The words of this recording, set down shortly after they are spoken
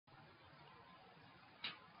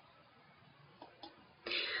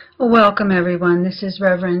Welcome everyone. This is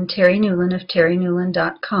Reverend Terry Newland of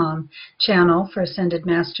terrynewland.com, channel for Ascended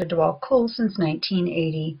Master Dwal Kul since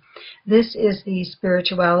 1980. This is the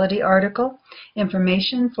spirituality article,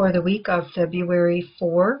 information for the week of February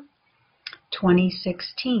 4,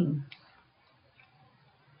 2016.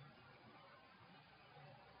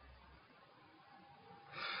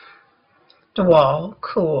 Dwal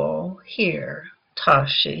Kul here,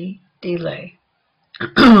 Tashi delay.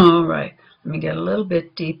 All right. Let me get a little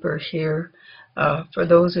bit deeper here. For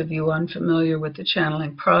those of you unfamiliar with the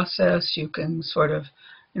channeling process, you can sort of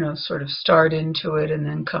start into it and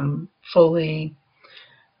then come fully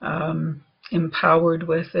empowered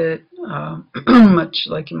with it, much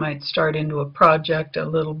like you might start into a project a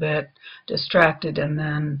little bit distracted and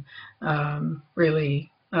then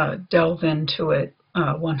really delve into it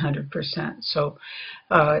 100%. So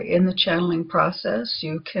in the channeling process,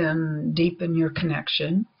 you can deepen your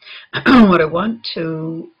connection. What I want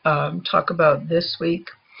to talk about this week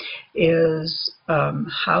is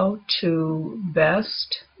how to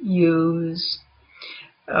best use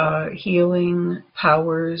healing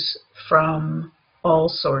powers from all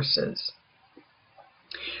sources.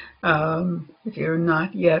 If you're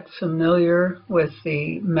not yet familiar with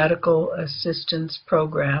the Medical Assistance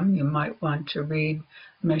Program, you might want to read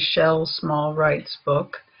Michelle Smallwright's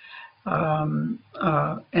book, MAP,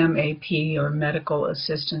 or Medical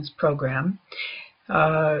Assistance Program.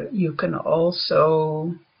 You can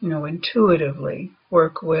also, intuitively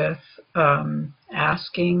work with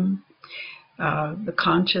asking the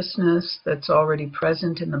consciousness that's already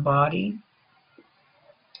present in the body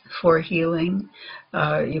for healing.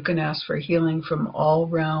 You can ask for healing from all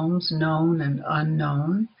realms, known and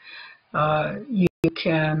unknown. You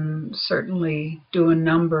can certainly do a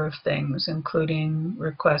number of things, including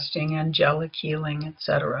requesting angelic healing,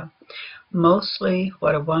 etc. Mostly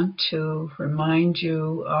what I want to remind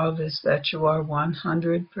you of is that you are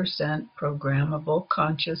 100% programmable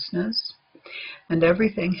consciousness, and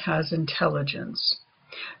everything has intelligence.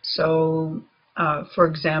 So, for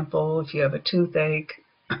example, if you have a toothache,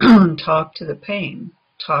 talk to the pain,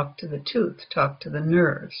 talk to the tooth, talk to the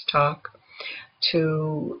nerves, talk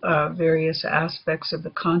to various aspects of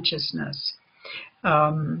the consciousness.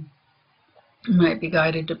 You might be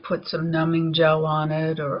guided to put some numbing gel on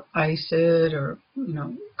it, or ice it, or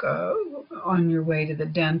go on your way to the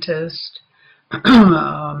dentist.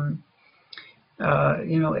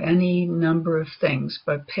 Any number of things,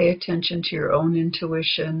 but pay attention to your own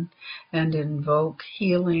intuition and invoke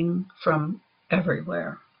healing from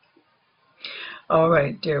everywhere. All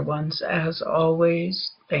right, dear ones, as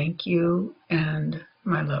always, thank you and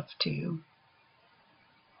my love to you.